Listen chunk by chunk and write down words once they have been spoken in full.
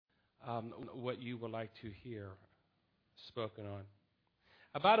what you would like to hear spoken on.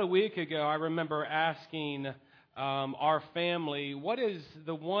 About a week ago, I remember asking our family, what is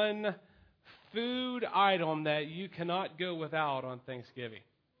the one food item that you cannot go without on Thanksgiving?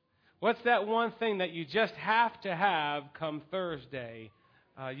 What's that one thing that you just have to have come Thursday?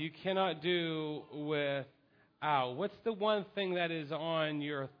 You cannot do without. What's the one thing that is on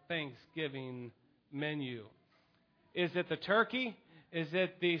your Thanksgiving menu? Is it the turkey? Is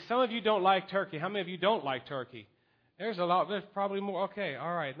it some of you don't like turkey. How many of you don't like turkey? There's probably more. Okay,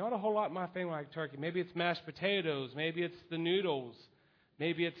 all right. Not a whole lot of my family like turkey. Maybe it's mashed potatoes. Maybe it's the noodles.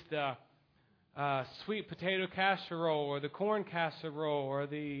 Maybe it's the sweet potato casserole or the corn casserole or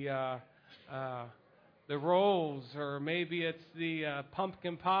the rolls, or maybe it's the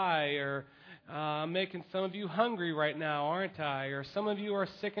pumpkin pie, or I'm making some of you hungry right now, aren't I? Or some of you are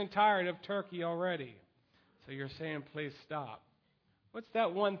sick and tired of turkey already. So you're saying, please stop. What's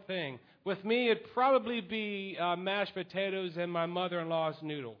that one thing? With me, it'd probably be mashed potatoes and my mother-in-law's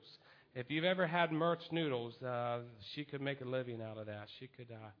noodles. If you've ever had Mertz noodles, she could make a living out of that. She could,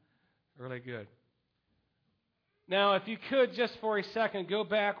 really good. Now, if you could, just for a second, go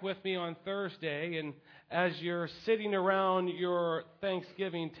back with me on Thursday, and as you're sitting around your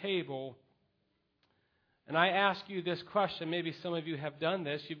Thanksgiving table, and I ask you this question, maybe some of you have done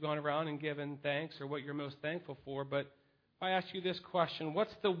this, you've gone around and given thanks or what you're most thankful for, but if I ask you this question,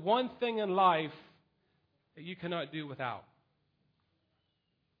 what's the one thing in life that you cannot do without?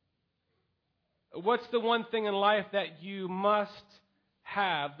 What's the one thing in life that you must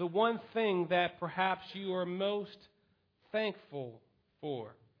have? The one thing that perhaps you are most thankful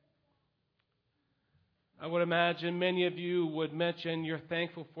for? I would imagine many of you would mention you're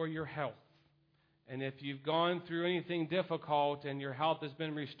thankful for your health. And if you've gone through anything difficult and your health has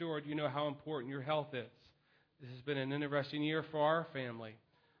been restored, you know how important your health is. This has been an interesting year for our family.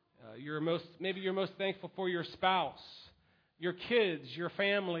 Maybe you're most thankful for your spouse, your kids, your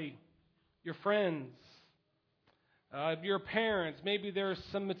family, your friends, your parents. Maybe there's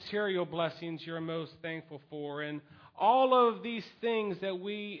some material blessings you're most thankful for. And all of these things that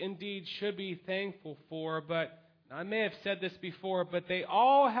we indeed should be thankful for, but I may have said this before, but they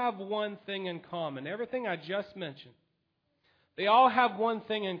all have one thing in common. Everything I just mentioned, they all have one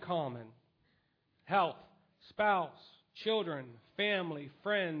thing in common: health, spouse, children, family,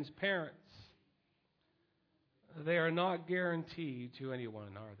 friends, parents. They are not guaranteed to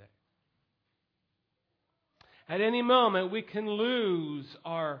anyone, are they? At any moment, we can lose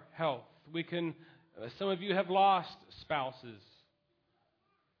our health. Some of you have lost spouses,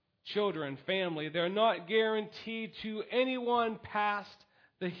 children, family. They're not guaranteed to anyone past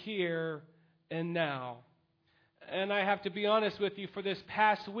the here and now. And I have to be honest with you, for this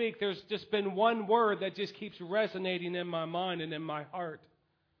past week, there's just been one word that just keeps resonating in my mind and in my heart.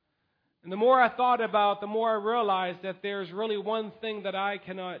 And the more I thought about, the more I realized that there's really one thing that I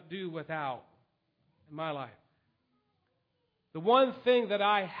cannot do without in my life. The one thing that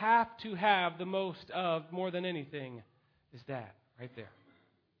I have to have the most of, more than anything, is that right there: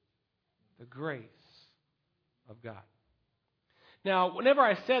 the grace of God. Now, whenever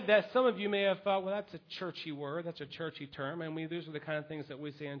I said that, some of you may have thought, well, that's a churchy word, that's a churchy term, and these are the kind of things that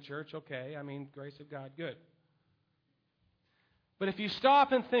we say in church. Okay, grace of God, good. But if you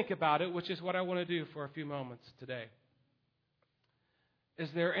stop and think about it, which is what I want to do for a few moments today, is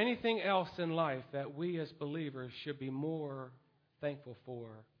there anything else in life that we as believers should be more thankful for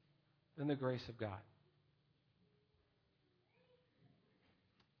than the grace of God?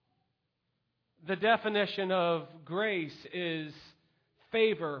 The definition of grace is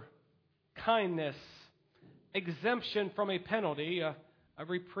favor, kindness, exemption from a penalty, a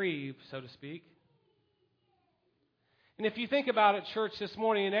reprieve, so to speak. And if you think about it, church, this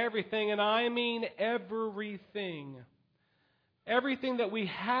morning, and everything, and I mean everything that we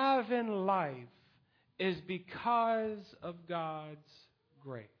have in life is because of God's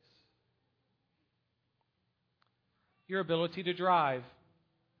grace. Your ability to drive,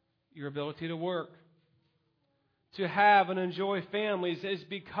 your ability to work, to have and enjoy families is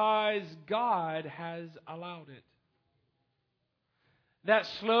because God has allowed it. That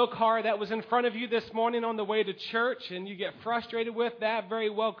slow car that was in front of you this morning on the way to church and you get frustrated with, that very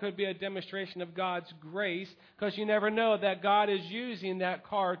well could be a demonstration of God's grace, because you never know that God is using that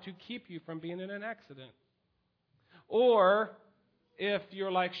car to keep you from being in an accident. Or, if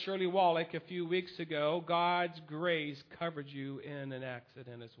you're like Shirley Wallach a few weeks ago, God's grace covered you in an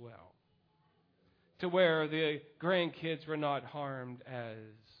accident as well, to where the grandkids were not harmed as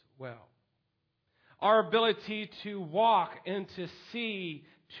well. Our ability to walk and to see,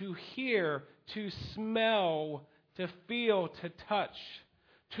 to hear, to smell, to feel, to touch,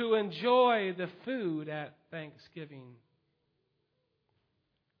 to enjoy the food at Thanksgiving.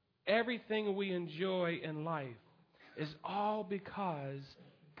 Everything we enjoy in life is all because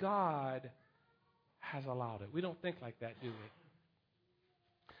God has allowed it. We don't think like that, do we?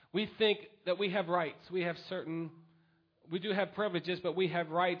 We think that we have rights. We do have privileges, but we have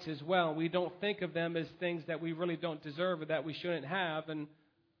rights as well. We don't think of them as things that we really don't deserve or that we shouldn't have. And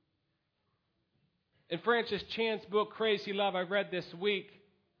in Francis Chan's book, Crazy Love, I read this week,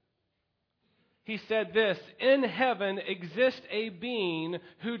 he said this: in heaven exists a being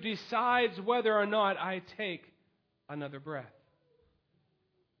who decides whether or not I take another breath.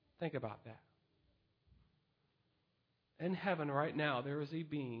 Think about that. In heaven right now, there is a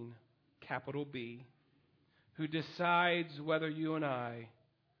being, capital B, who decides whether you and I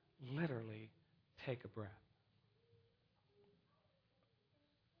literally take a breath.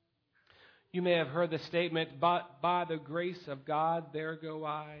 You may have heard the statement, "But by the grace of God, there go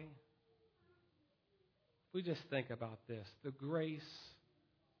I." We just think about this, the grace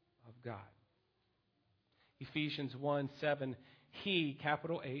of God. Ephesians 1:7, He,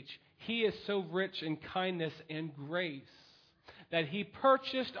 capital H, He is so rich in kindness and grace that He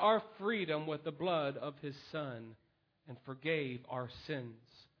purchased our freedom with the blood of His Son and forgave our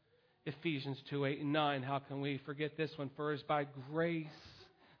sins. Ephesians 2:8-9, how can we forget this one? For it is by grace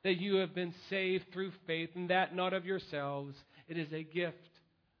that you have been saved through faith, and that not of yourselves. It is a gift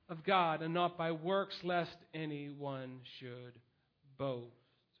of God, and not by works, lest anyone should boast.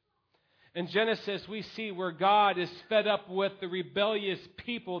 In Genesis, we see where God is fed up with the rebellious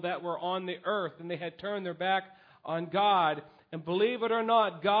people that were on the earth, and they had turned their back on God. And believe it or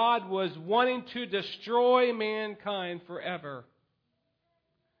not, God was wanting to destroy mankind forever.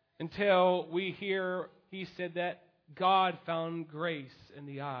 Until we hear, he said that God found grace in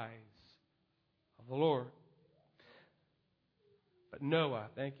the eyes of the Lord. But Noah,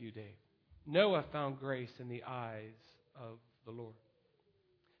 thank you, Dave. Noah found grace in the eyes of the Lord.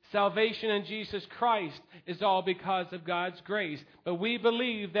 Salvation in Jesus Christ is all because of God's grace. But we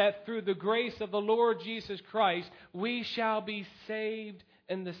believe that through the grace of the Lord Jesus Christ, we shall be saved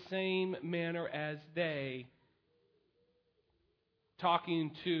in the same manner as they.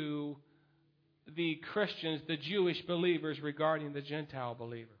 Talking to the Christians, the Jewish believers regarding the Gentile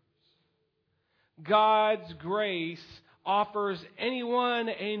believers. God's grace offers anyone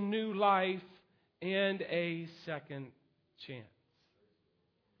a new life and a second chance.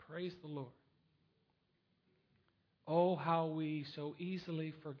 Praise the Lord. Oh, how we so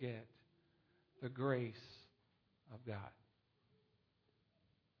easily forget the grace of God.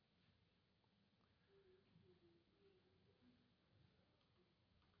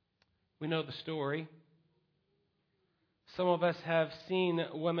 We know the story. Some of us have seen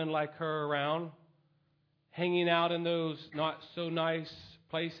women like her around, hanging out in those not so nice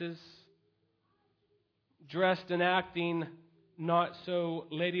places, dressed and acting not so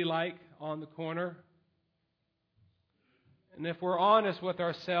ladylike on the corner. And if we're honest with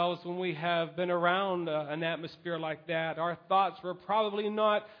ourselves, when we have been around an atmosphere like that, our thoughts were probably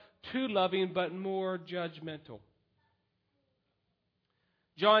not too loving, but more judgmental.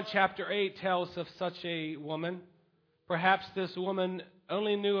 John chapter 8 tells of such a woman. Perhaps this woman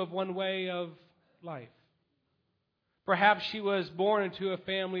only knew of one way of life. Perhaps she was born into a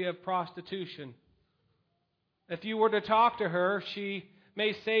family of prostitution. If you were to talk to her, she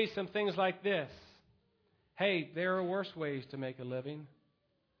may say some things like this: hey, there are worse ways to make a living.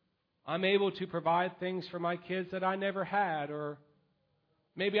 I'm able to provide things for my kids that I never had. Or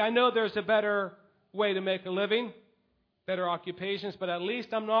maybe I know there's a better way to make a living, better occupations, but at least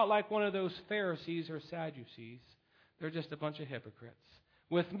I'm not like one of those Pharisees or Sadducees. They're just a bunch of hypocrites.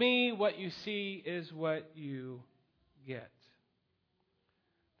 With me, what you see is what you get.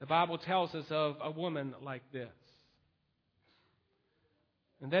 The Bible tells us of a woman like this.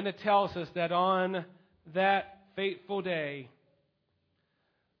 And then it tells us that on that fateful day,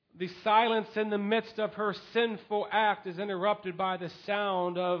 the silence in the midst of her sinful act is interrupted by the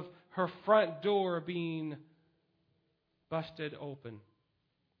sound of her front door being busted open.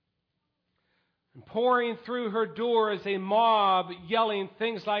 And pouring through her door is a mob yelling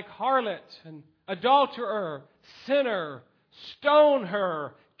things like harlot and adulterer, sinner, stone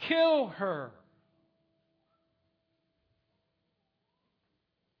her, kill her.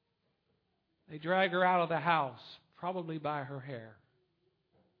 They drag her out of the house, probably by her hair.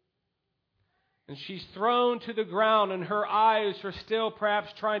 And she's thrown to the ground, and her eyes are still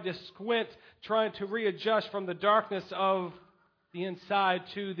perhaps trying to squint, trying to readjust from the darkness of the inside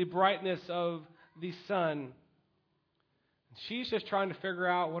to the brightness of the sun. She's just trying to figure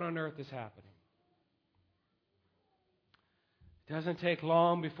out what on earth is happening. It doesn't take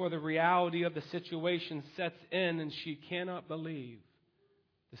long before the reality of the situation sets in and she cannot believe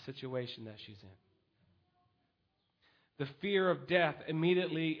the situation that she's in. The fear of death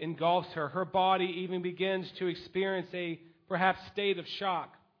immediately engulfs her. Her body even begins to experience a perhaps state of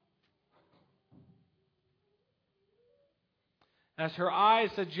shock. As her eyes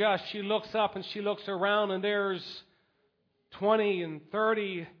adjust, she looks up and she looks around, and there's 20 and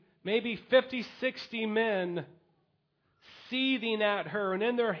 30, maybe 50, 60 men seething at her, and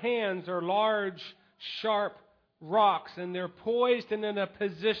in their hands are large, sharp rocks, and they're poised and in a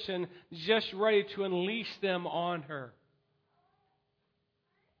position just ready to unleash them on her.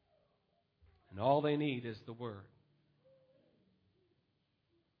 And all they need is the word.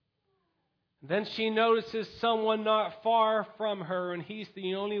 Then she notices someone not far from her, and he's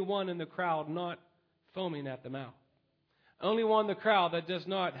the only one in the crowd not foaming at the mouth. Only one in the crowd that does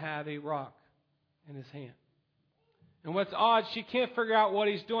not have a rock in his hand. And what's odd, she can't figure out what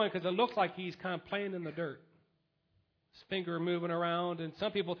he's doing because it looks like he's kind of playing in the dirt. His finger moving around, and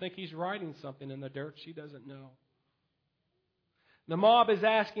some people think he's writing something in the dirt. She doesn't know. The mob is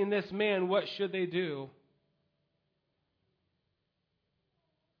asking this man, what should they do?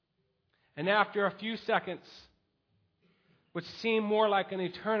 And after a few seconds, which seem more like an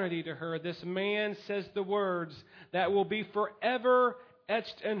eternity to her, this man says the words that will be forever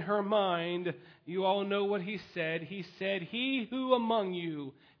etched in her mind. You all know what he said. He said, "He who among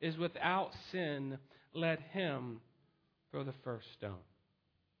you is without sin, let him throw the first stone."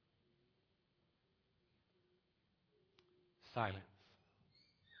 Silence.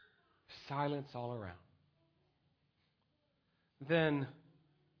 Silence all around. Then,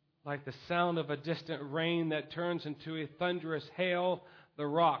 like the sound of a distant rain that turns into a thunderous hail, the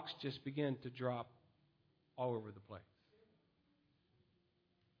rocks just begin to drop all over the place.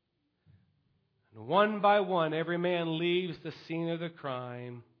 And one by one, every man leaves the scene of the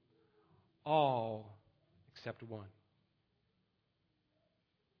crime, all except one.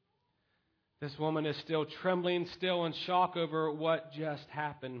 This woman is still trembling, still in shock over what just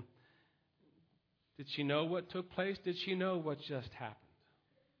happened. Did she know what took place? Did she know what just happened?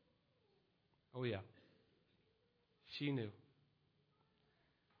 Oh, yeah. She knew.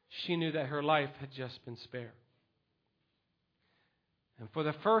 She knew that her life had just been spared. And for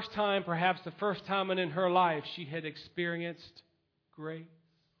the first time, perhaps the first time in her life, she had experienced grace.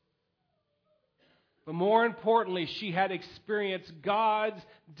 But more importantly, she had experienced God's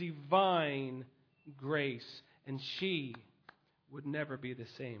divine grace. And she would never be the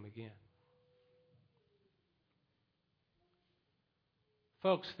same again.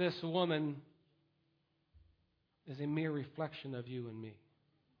 Folks, this woman is a mere reflection of you and me.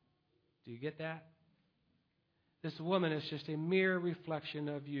 Do you get that? This woman is just a mere reflection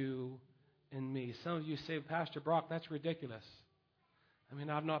of you and me. Some of you say, "Pastor Brock, that's ridiculous. I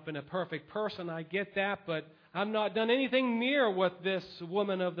mean, I've not been a perfect person. I get that, but I've not done anything near what this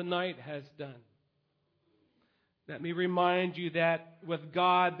woman of the night has done." Let me remind you that with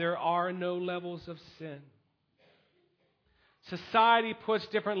God, there are no levels of sin. Society puts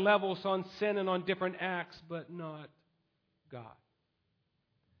different levels on sin and on different acts, but not God.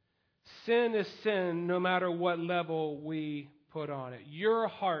 Sin is sin no matter what level we put on it. Your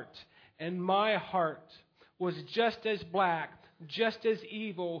heart and my heart was just as black, just as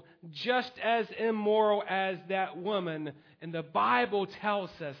evil, just as immoral as that woman. And the Bible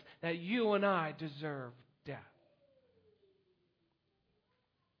tells us that you and I deserve death.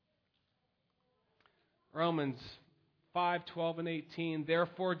 Romans 5:12 and 18.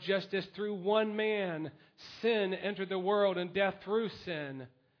 Therefore, just as through one man sin entered the world, and death through sin,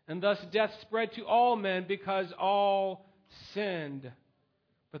 and thus death spread to all men because all sinned.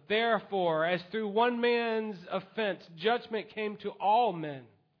 But therefore, as through one man's offense judgment came to all men,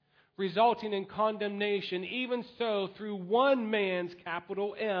 resulting in condemnation, even so through one man's,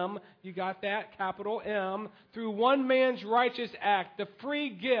 capital M, you got that, capital M, through one man's righteous act, the free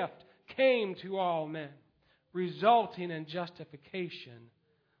gift came to all men, resulting in justification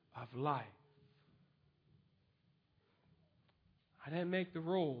of life. I didn't make the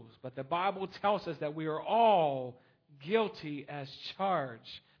rules, but the Bible tells us that we are all guilty as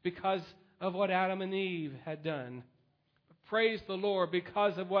charged because of what Adam and Eve had done. But praise the Lord,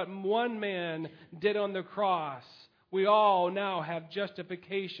 because of what one man did on the cross, we all now have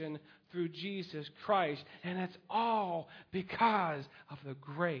justification through Jesus Christ. And it's all because of the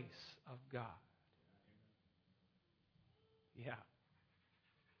grace of God. Yeah.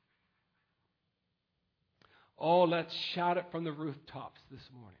 Oh, let's shout it from the rooftops this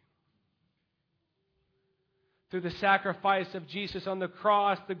morning. Through the sacrifice of Jesus on the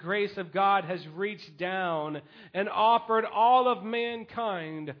cross, the grace of God has reached down and offered all of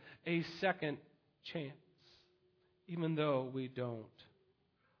mankind a second chance, even though we don't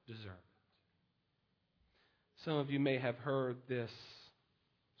deserve it. Some of you may have heard this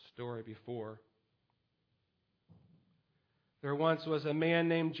story before. There once was a man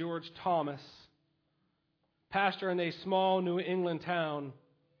named George Thomas, pastor in a small New England town.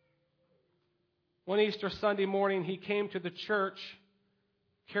 One Easter Sunday morning, he came to the church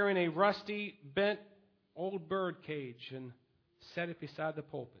carrying a rusty, bent, old bird cage and set it beside the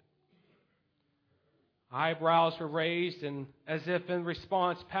pulpit. Eyebrows were raised, and as if in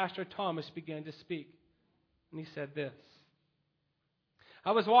response, Pastor Thomas began to speak. And he said this: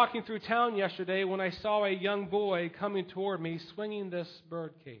 "I was walking through town yesterday when I saw a young boy coming toward me swinging this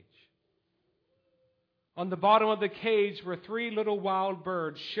bird cage. On the bottom of the cage were 3 little wild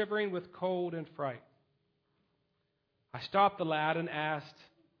birds shivering with cold and fright. I stopped the lad and asked,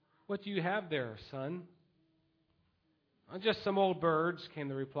 'What do you have there, son?' 'Just some old birds,' came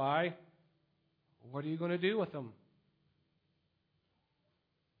the reply. 'What are you going to do with them?'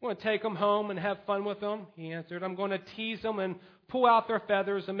 'I'm going to take them home and have fun with them,' he answered. 'I'm going to tease them and pull out their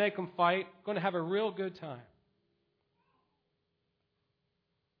feathers and make them fight. I'm going to have a real good time.'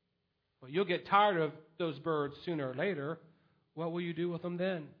 'Well, you'll get tired of those birds sooner or later. What will you do with them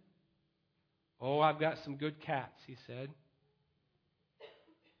then?' 'Oh, I've got some good cats,' he said.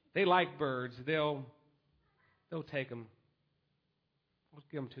 'They like birds. They'll take them. We'll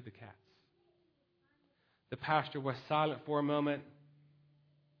give them to the cats.' The pastor was silent for a moment.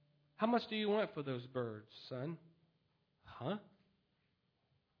 'How much do you want for those birds, son?' 'Huh?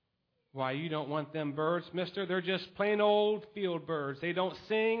 Why, you don't want them birds, mister. They're just plain old field birds. They don't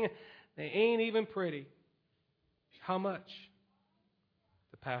sing. They ain't even pretty.' 'How much?'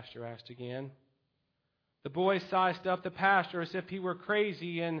 the pastor asked again. The boy sized up the pastor as if he were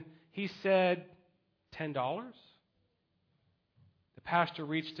crazy, and he said, $10. The pastor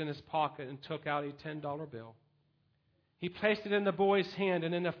reached in his pocket and took out a $10 bill. He placed it in the boy's hand,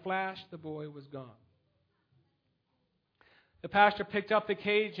 and in a flash, the boy was gone. The pastor picked up the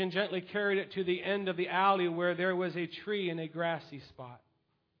cage and gently carried it to the end of the alley where there was a tree in a grassy spot.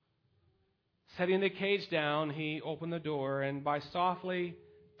 Setting the cage down, he opened the door and, by softly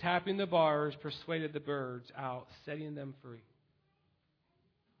tapping the bars, persuaded the birds out, setting them free.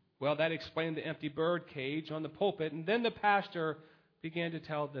 Well, that explained the empty bird cage on the pulpit, and then the pastor began to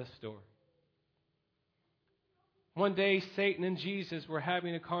tell this story. One day, Satan and Jesus were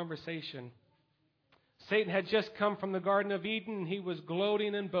having a conversation. Satan had just come from the Garden of Eden, and he was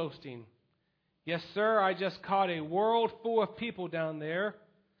gloating and boasting. 'Yes, sir, I just caught a world full of people down there.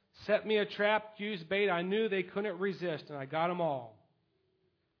 Set me a trap, used bait I knew they couldn't resist, and I got them all.'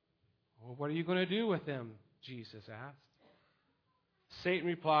 'Well, what are you going to do with them?' Jesus asked. Satan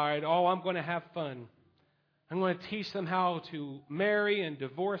replied, 'Oh, I'm going to have fun. I'm going to teach them how to marry and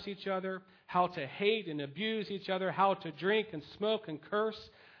divorce each other, how to hate and abuse each other, how to drink and smoke and curse.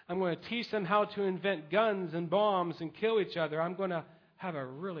 I'm going to teach them how to invent guns and bombs and kill each other. I'm going to have a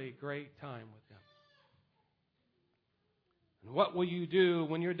really great time with them.' 'And what will you do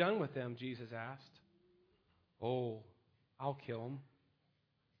when you're done with them?' Jesus asked. 'Oh, I'll kill them.'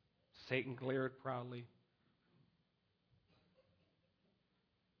 Satan glared proudly.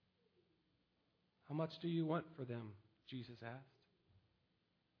 'How much do you want for them?' Jesus asked.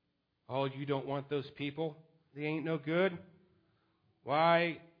 'Oh, you don't want those people? They ain't no good?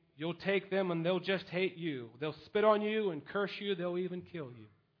 Why, you'll take them and they'll just hate you. They'll spit on you and curse you. They'll even kill you.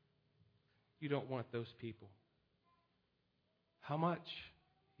 You don't want those people.' 'How much?'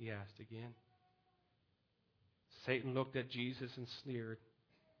 he asked again. Satan looked at Jesus and sneered.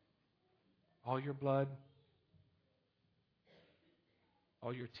 'All your blood,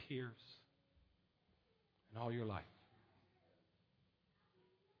 all your tears, and all your life.'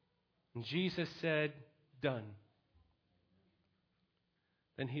 And Jesus said, 'Done.'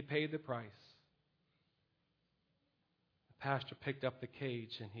 Then he paid the price. The pastor picked up the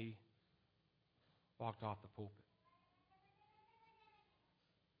cage and he walked off the pulpit.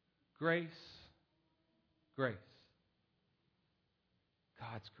 Grace, grace,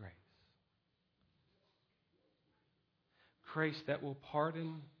 God's grace. Grace that will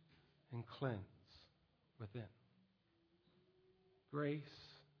pardon and cleanse within. Grace,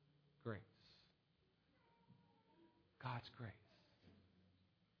 grace. God's grace.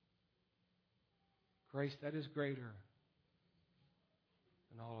 Grace that is greater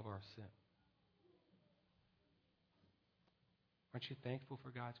than all of our sin. Aren't you thankful for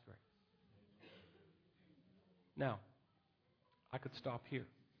God's grace? Now, I could stop here.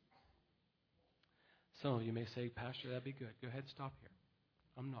 Some of you may say, Pastor, that'd be good. Go ahead, stop here.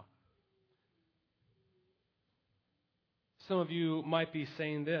 I'm not. Some of you might be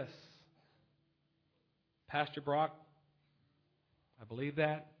saying this, Pastor Brock, I believe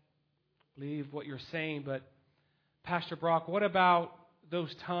that. I believe what you're saying, but Pastor Brock, what about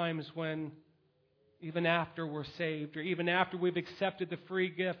those times when even after we're saved or even after we've accepted the free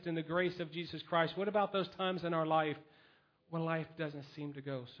gift and the grace of Jesus Christ, what about those times in our life when life doesn't seem to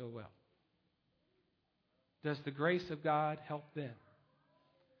go so well? Does the grace of God help then?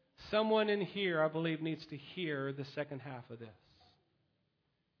 Someone in here, I believe, needs to hear the second half of this.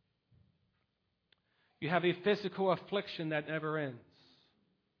 You have a physical affliction that never ends.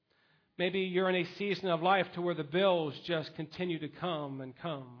 Maybe you're in a season of life to where the bills just continue to come and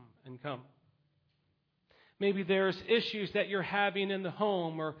come and come. Maybe there's issues that you're having in the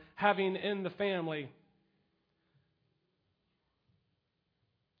home or having in the family.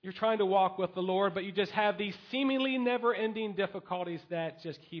 You're trying to walk with the Lord, but you just have these seemingly never-ending difficulties that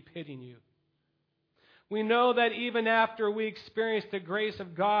just keep hitting you. We know that even after we experience the grace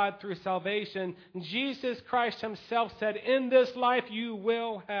of God through salvation, Jesus Christ Himself said, in this life you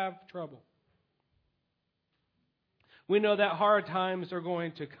will have trouble. We know that hard times are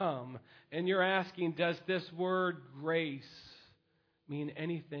going to come. And you're asking, does this word grace mean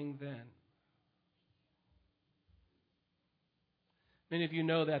anything then? Many of you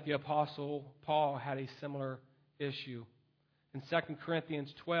know that the Apostle Paul had a similar issue. In 2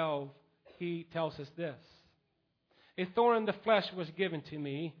 Corinthians 12, he tells us this. A thorn in the flesh was given to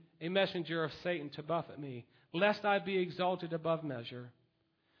me, a messenger of Satan to buffet me, lest I be exalted above measure.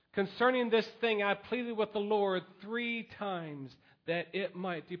 Concerning this thing, I pleaded with the Lord 3 times that it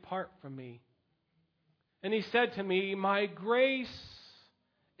might depart from me. And He said to me, my grace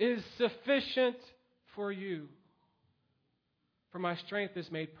is sufficient for you, for my strength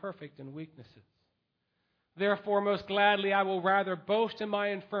is made perfect in weaknesses. Therefore, most gladly, I will rather boast in my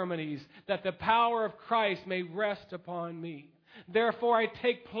infirmities, that the power of Christ may rest upon me. Therefore, I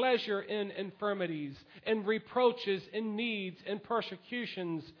take pleasure in infirmities, in reproaches, in needs, in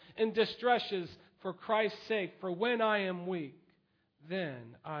persecutions, in distresses, for Christ's sake. For when I am weak,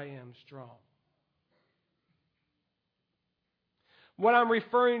 then I am strong. What I'm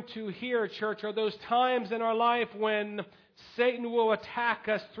referring to here, church, are those times in our life when Satan will attack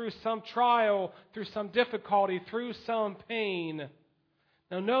us through some trial, through some difficulty, through some pain.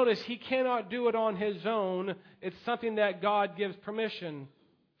 Now notice, he cannot do it on his own. It's something that God gives permission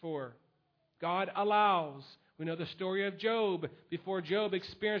for. God allows. We know the story of Job. Before Job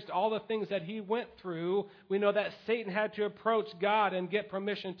experienced all the things that he went through, we know that Satan had to approach God and get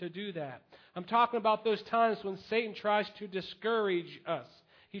permission to do that. I'm talking about those times when Satan tries to discourage us.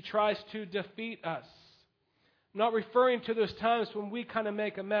 He tries to defeat us. I'm not referring to those times when we kind of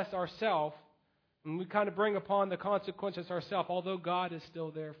make a mess ourselves and we kind of bring upon the consequences ourselves, although God is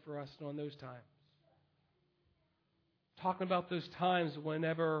still there for us on those times. I'm talking about those times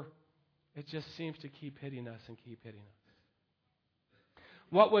whenever it just seems to keep hitting us and keep hitting us.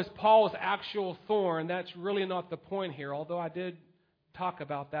 What was Paul's actual thorn? That's really not the point here, although I did talk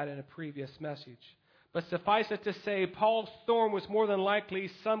about that in a previous message. But suffice it to say, Paul's thorn was more than likely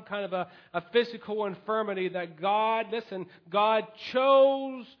some kind of a physical infirmity that God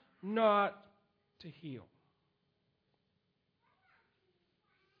chose not to heal.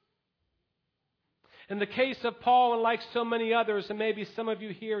 In the case of Paul, and like so many others, and maybe some of you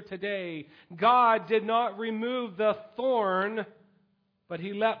here today, God did not remove the thorn, but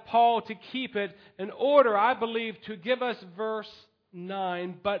He let Paul to keep it in order, I believe, to give us verse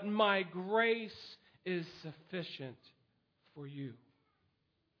 9, but my grace is sufficient for you.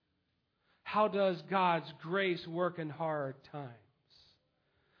 How does God's grace work in hard times?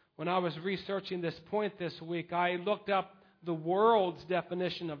 When I was researching this point this week, I looked up the world's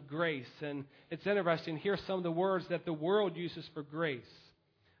definition of grace, and it's interesting. Here's some of the words that the world uses for grace: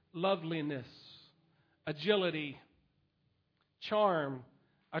 loveliness, agility, charm,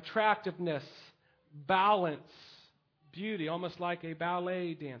 attractiveness, balance, beauty, almost like a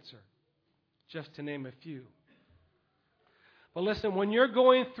ballet dancer, just to name a few. But listen, when you're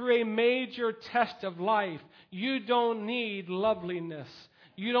going through a major test of life, you don't need loveliness.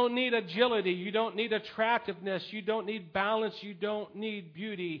 You don't need agility. You don't need attractiveness. You don't need balance. You don't need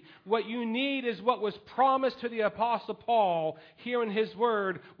beauty. What you need is what was promised to the Apostle Paul here in his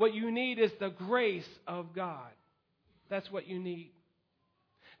word. What you need is the grace of God. That's what you need.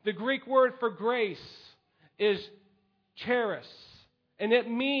 The Greek word for grace is charis, and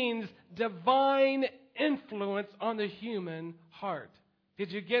it means divine influence on the human heart.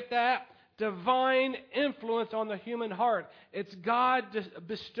 Did you get that? Divine influence on the human heart. It's God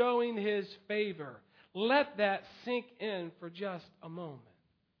bestowing His favor. Let that sink in for just a moment.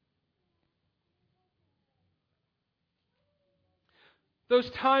 Those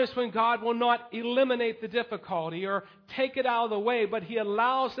times when God will not eliminate the difficulty or take it out of the way, but He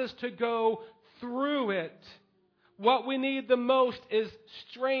allows us to go through it. What we need the most is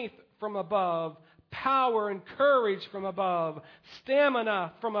strength from above, power and courage from above,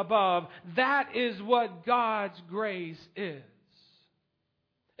 stamina from above. That is what God's grace is.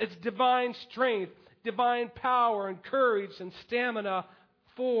 It's divine strength, divine power and courage and stamina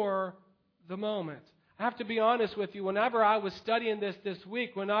for the moment. I have to be honest with you, whenever I was studying this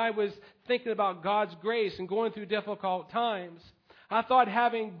week, when I was thinking about God's grace and going through difficult times, I thought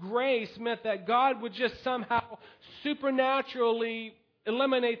having grace meant that God would just somehow supernaturally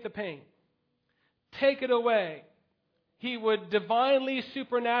eliminate the pain, take it away. He would divinely,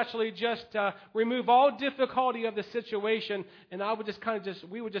 supernaturally just remove all difficulty of the situation, and I would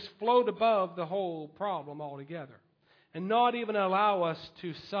we would just float above the whole problem altogether and not even allow us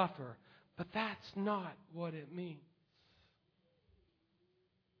to suffer. But that's not what it means.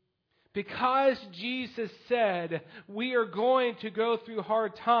 Because Jesus said we are going to go through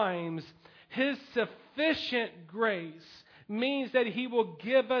hard times, His sufficient grace means that He will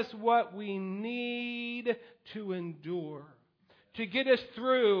give us what we need to endure, to get us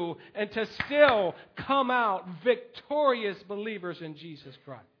through and to still come out victorious believers in Jesus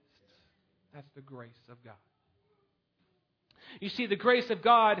Christ. That's the grace of God. You see, the grace of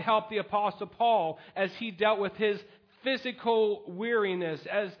God helped the Apostle Paul as he dealt with his physical weariness.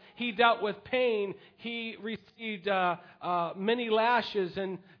 As he dealt with pain, he received many lashes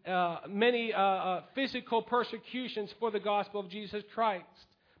and many physical persecutions for the gospel of Jesus Christ.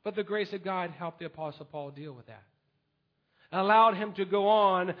 But the grace of God helped the Apostle Paul deal with that. Allowed him to go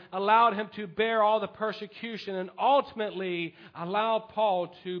on, allowed him to bear all the persecution, and ultimately allowed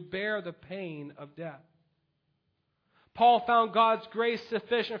Paul to bear the pain of death. Paul found God's grace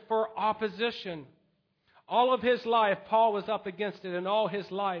sufficient for opposition. All of his life, Paul was up against it, and all his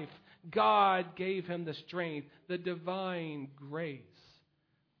life, God gave him the strength, the divine grace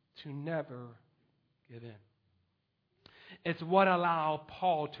to never give in. It's what allowed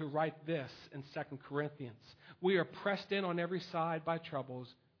Paul to write this in 2 Corinthians. We are pressed in on every side by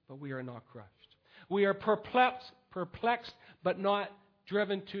troubles, but we are not crushed. We are perplexed, but not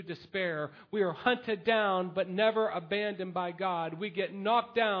driven to despair. We are hunted down, but never abandoned by God. We get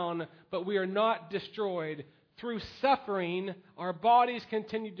knocked down, but we are not destroyed. Through suffering, our bodies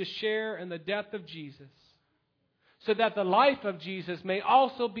continue to share in the death of Jesus, so that the life of Jesus may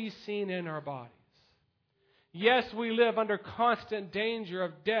also be seen in our bodies. Yes, we live under constant danger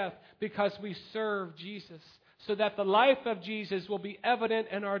of death because we serve Jesus, so that the life of Jesus will be evident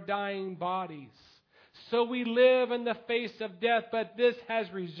in our dying bodies. So we live in the face of death, but this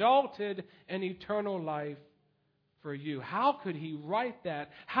has resulted in eternal life for you. How could he write that?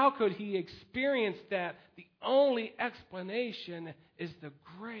 How could he experience that? The only explanation is the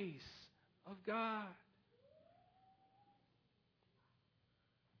grace of God.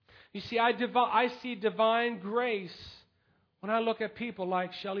 You see, I see divine grace when I look at people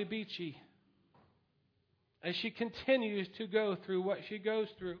like Shelley Beachy as she continues to go through what she goes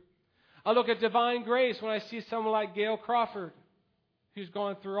through. I look at divine grace when I see someone like Gail Crawford, who's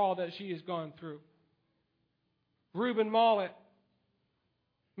gone through all that she has gone through. Reuben Mollett,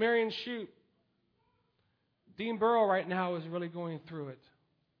 Marion Shoup, Dean Burrow right now is really going through it.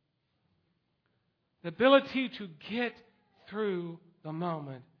 The ability to get through the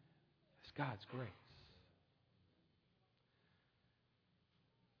moment is God's grace.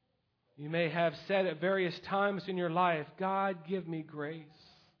 You may have said at various times in your life, God, give me grace.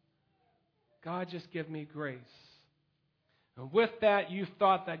 God, just give me grace. And with that, you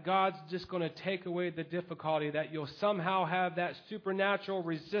thought that God's just going to take away the difficulty, that you'll somehow have that supernatural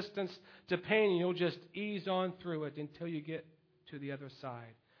resistance to pain, and you'll just ease on through it until you get to the other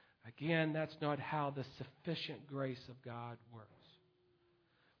side. Again, that's not how the sufficient grace of God works.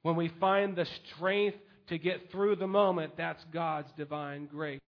 When we find the strength to get through the moment, that's God's divine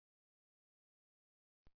grace.